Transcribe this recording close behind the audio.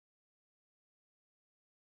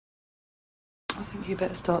you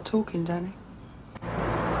better start talking, Danny.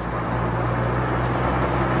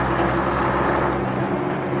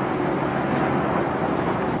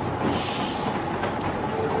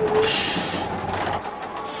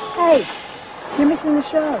 Hey, you're missing the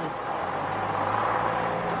show.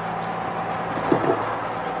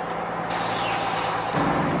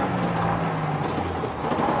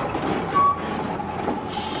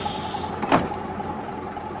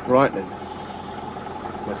 Right then,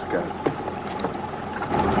 let's go.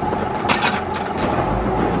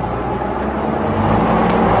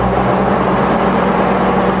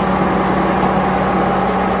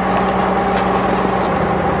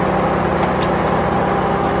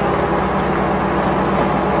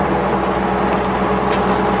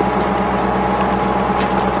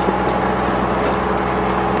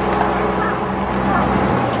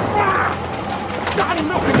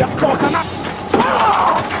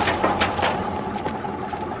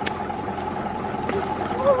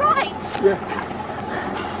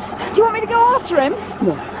 Do you want me to go after him?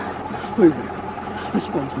 No, leave it. This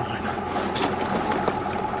one's mine.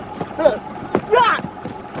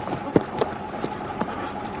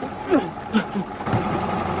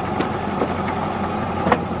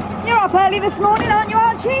 You're up early this morning, aren't you,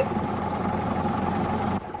 Archie?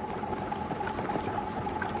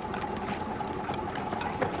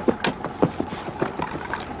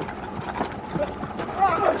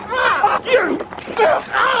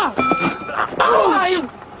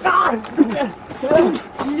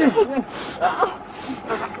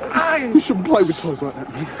 You shouldn't play with toys like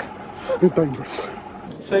that, man. They're dangerous.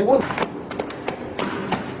 Say what?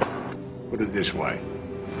 Put it this way.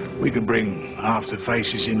 We can bring half the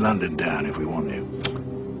faces in London down if we want to.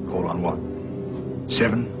 Call on what?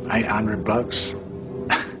 700, 800 blokes?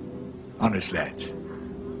 Honest lads.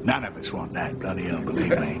 None of us want that, bloody hell,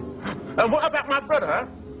 believe me. And what about my brother?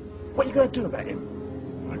 What are you going to do about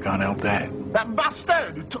him? I can't help that. That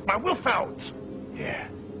bastard who took my wolf out. Yeah.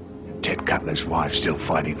 And Ted Cutler's wife's still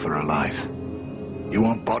fighting for her life. You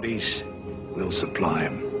want bodies? We'll supply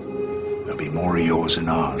them. There'll be more of yours than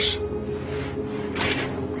ours.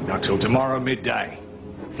 We've got till tomorrow midday.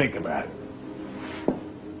 Think about it.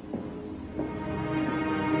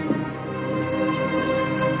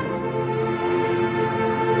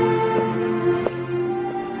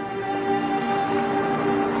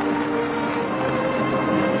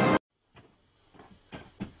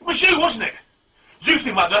 It was you, wasn't it? You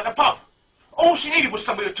threw Mother at the pub. All she needed was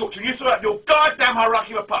somebody to talk to, and you threw out your goddamn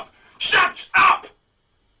hierarchy of a pub. Shut up!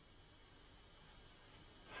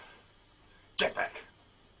 Get back.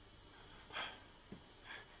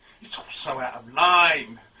 It's all so out of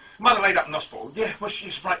line. Mother laid up in hospital. Yeah, where she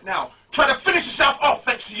is right now. Trying to finish herself off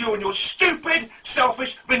thanks to you and your stupid,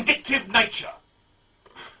 selfish, vindictive nature.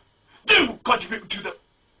 You contributed to the...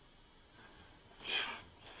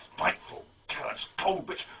 spiteful, callous, cold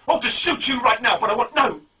bitch. Oh, to shoot you right now, but I want...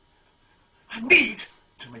 No. I need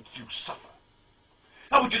to make you suffer.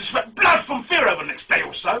 I want you to sweat blood from fear over the next day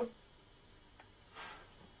or so.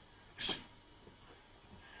 Listen,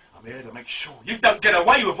 I'm here to make sure you don't get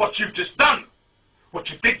away with what you've just done.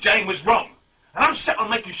 What you did, Jane, was wrong. And I'm set on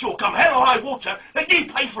making sure, come hell or high water, that you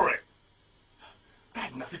pay for it.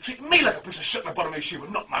 Bad enough you're treating me like a piece of shit in the bottom of your shoe,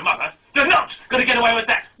 and not my mother. You're not going to get away with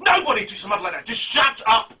that. Nobody treats a mother like that. Just shut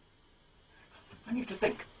up. I need to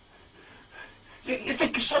think. You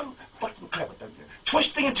think you're so fucking clever, don't you?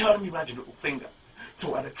 Twisting and turning me round your little finger.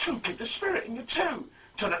 Thought I had a true kindred spirit in you too.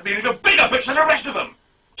 Turned out to be an even bigger bitch than the rest of them.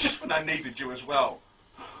 Just when I needed you as well.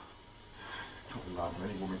 Can't rely on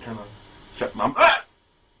any woman, can I? Except Mum. Ah!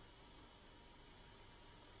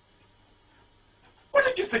 What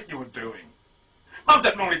did you think you were doing? Mum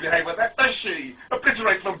doesn't normally behave like that, does she?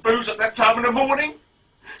 Obliterate from booze at that time in the morning?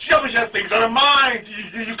 She obviously has things on her mind.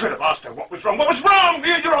 You could have asked her what was wrong. What was wrong?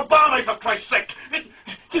 You're a barmaid, for Christ's sake.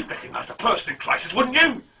 You'd recognise the person in crisis, wouldn't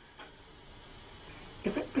you?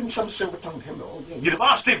 If it'd been some silver-tongued himbo, you'd have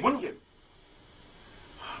asked him, wouldn't you?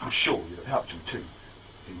 I'm sure you'd have helped him too,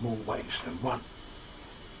 in more ways than one.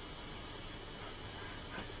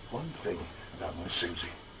 One thing about my Susie.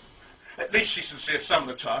 At least she's sincere some of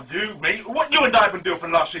the time. You, me, what you and I have been doing for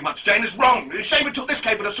the last 3 months, Jane, is wrong. It's a shame we took this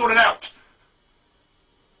cable to sort it out.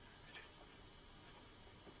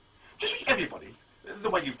 Just treat everybody the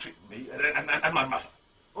way you've treated me and my mother.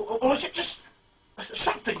 Or is it just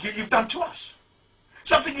something you've done to us?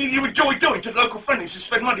 Something you enjoy doing to the local friendlies who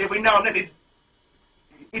spend money every now and then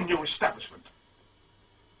in your establishment?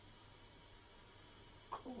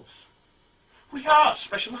 Of course. We are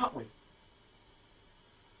special, aren't we?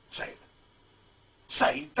 Say it.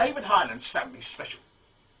 Say David Hyland's family's special.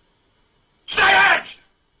 Say it!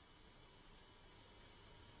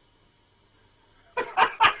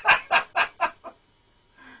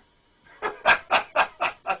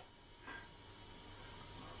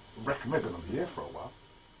 may have been on the air for a while.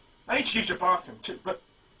 I need to use your bathroom too, but...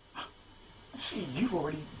 See, you've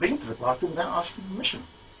already been to the bathroom without asking permission.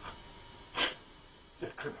 You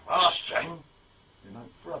could have asked, Jane. You know,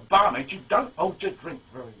 for a barmaid, you don't hold your drink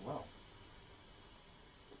very well.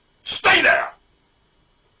 Stay there!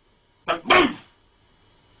 Don't move!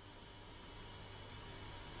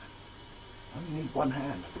 I only need one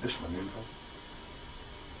hand for this manoeuvre.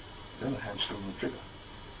 The other hand's still on the trigger.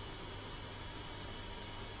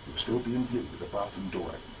 You'll still be in view with the bathroom door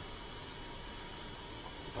open.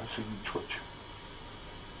 If I see you twitch,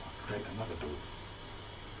 I'll create another door.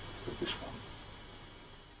 But this one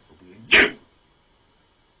will be in you!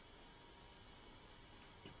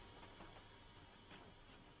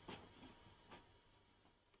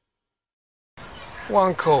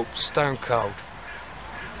 One corpse, stone cold.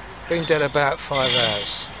 Been dead about 5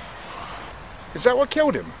 hours. Is that what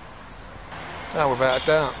killed him? Oh, without a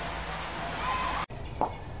doubt.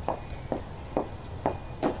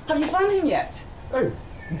 Have you found him yet? Who?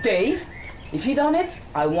 Dave? If he done it,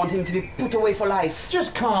 I want him to be put away for life.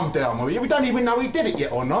 Just calm down, will you? We don't even know he did it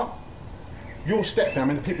yet or not. Your stepfam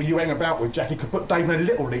and the people you hang about with, Jackie, could put Dave in a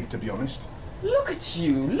little league, to be honest. Look at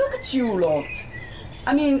you lot.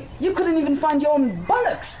 I mean, you couldn't even find your own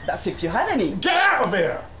bollocks. That's if you had any. Get out of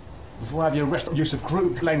here! Before I have you arrested for use of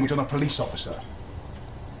crude language on a police officer.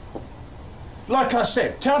 Like I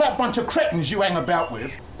said, tell that bunch of cretins you hang about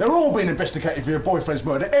with, they're all being investigated for your boyfriend's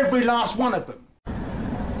murder, every last one of them.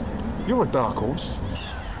 You're a dark horse.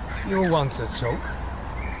 You're one to talk.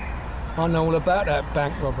 I know all about that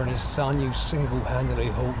bank robber and his son you single-handedly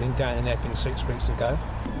hauled him down in Epping 6 weeks ago.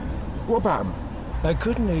 What about him? They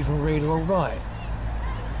couldn't even read or write.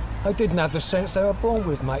 They didn't have the sense they were born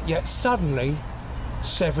with, mate, yet suddenly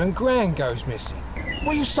 $7 grand goes missing.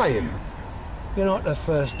 What are you saying? You're not the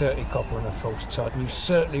first dirty copper on a false type, and you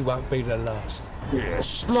certainly won't be the last. Yeah,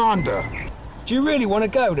 slander. Do you really want to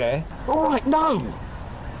go there? All right, no.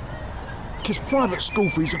 Because private school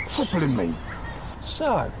fees are crippling me.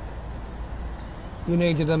 So, you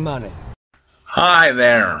needed the money. Hi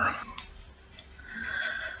there.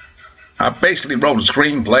 I basically wrote a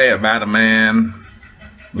screenplay about a man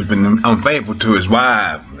who's been unfaithful to his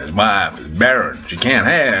wife. His wife is barren. She can't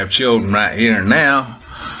have children right here and now.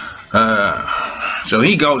 So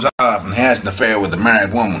he goes off and has an affair with a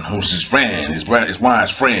married woman who's his friend, his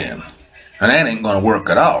wife's friend. And that ain't gonna work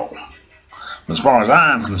at all. As far as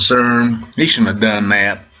I'm concerned, he shouldn't have done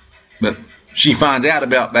that. But she finds out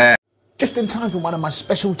about that just in time for one of my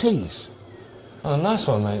special teas. Oh, nice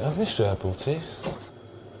one, mate. I've missed your apple teas.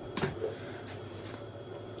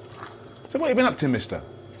 So what have you been up to, mister?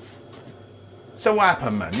 So what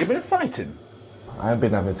happened, man? You've been fighting? I haven't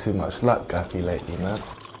been having too much luck, Gaffy, lately, man.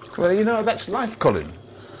 Well, you know, that's life, Colin.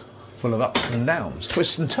 Full of ups and downs,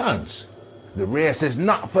 twists and turns. The race is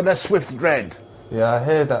not for the swift dread. Yeah, I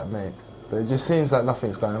hear that, mate. But it just seems like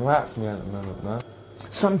nothing's going right for me at the moment, man.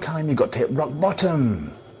 Sometime you got to hit rock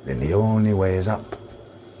bottom. Then the only way is up.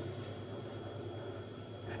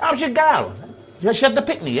 How's your gal? Has she had the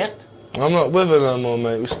picnic yet? I'm not with her no more,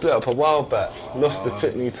 mate. We split up a while back. Lost the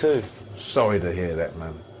picnic too. Sorry to hear that,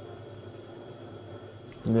 man.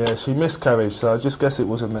 Yeah, she miscarried, so I just guess it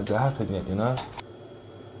wasn't meant to happen yet, you know?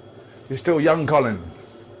 You're still young, Colin.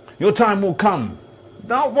 Your time will come.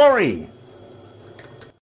 Don't worry.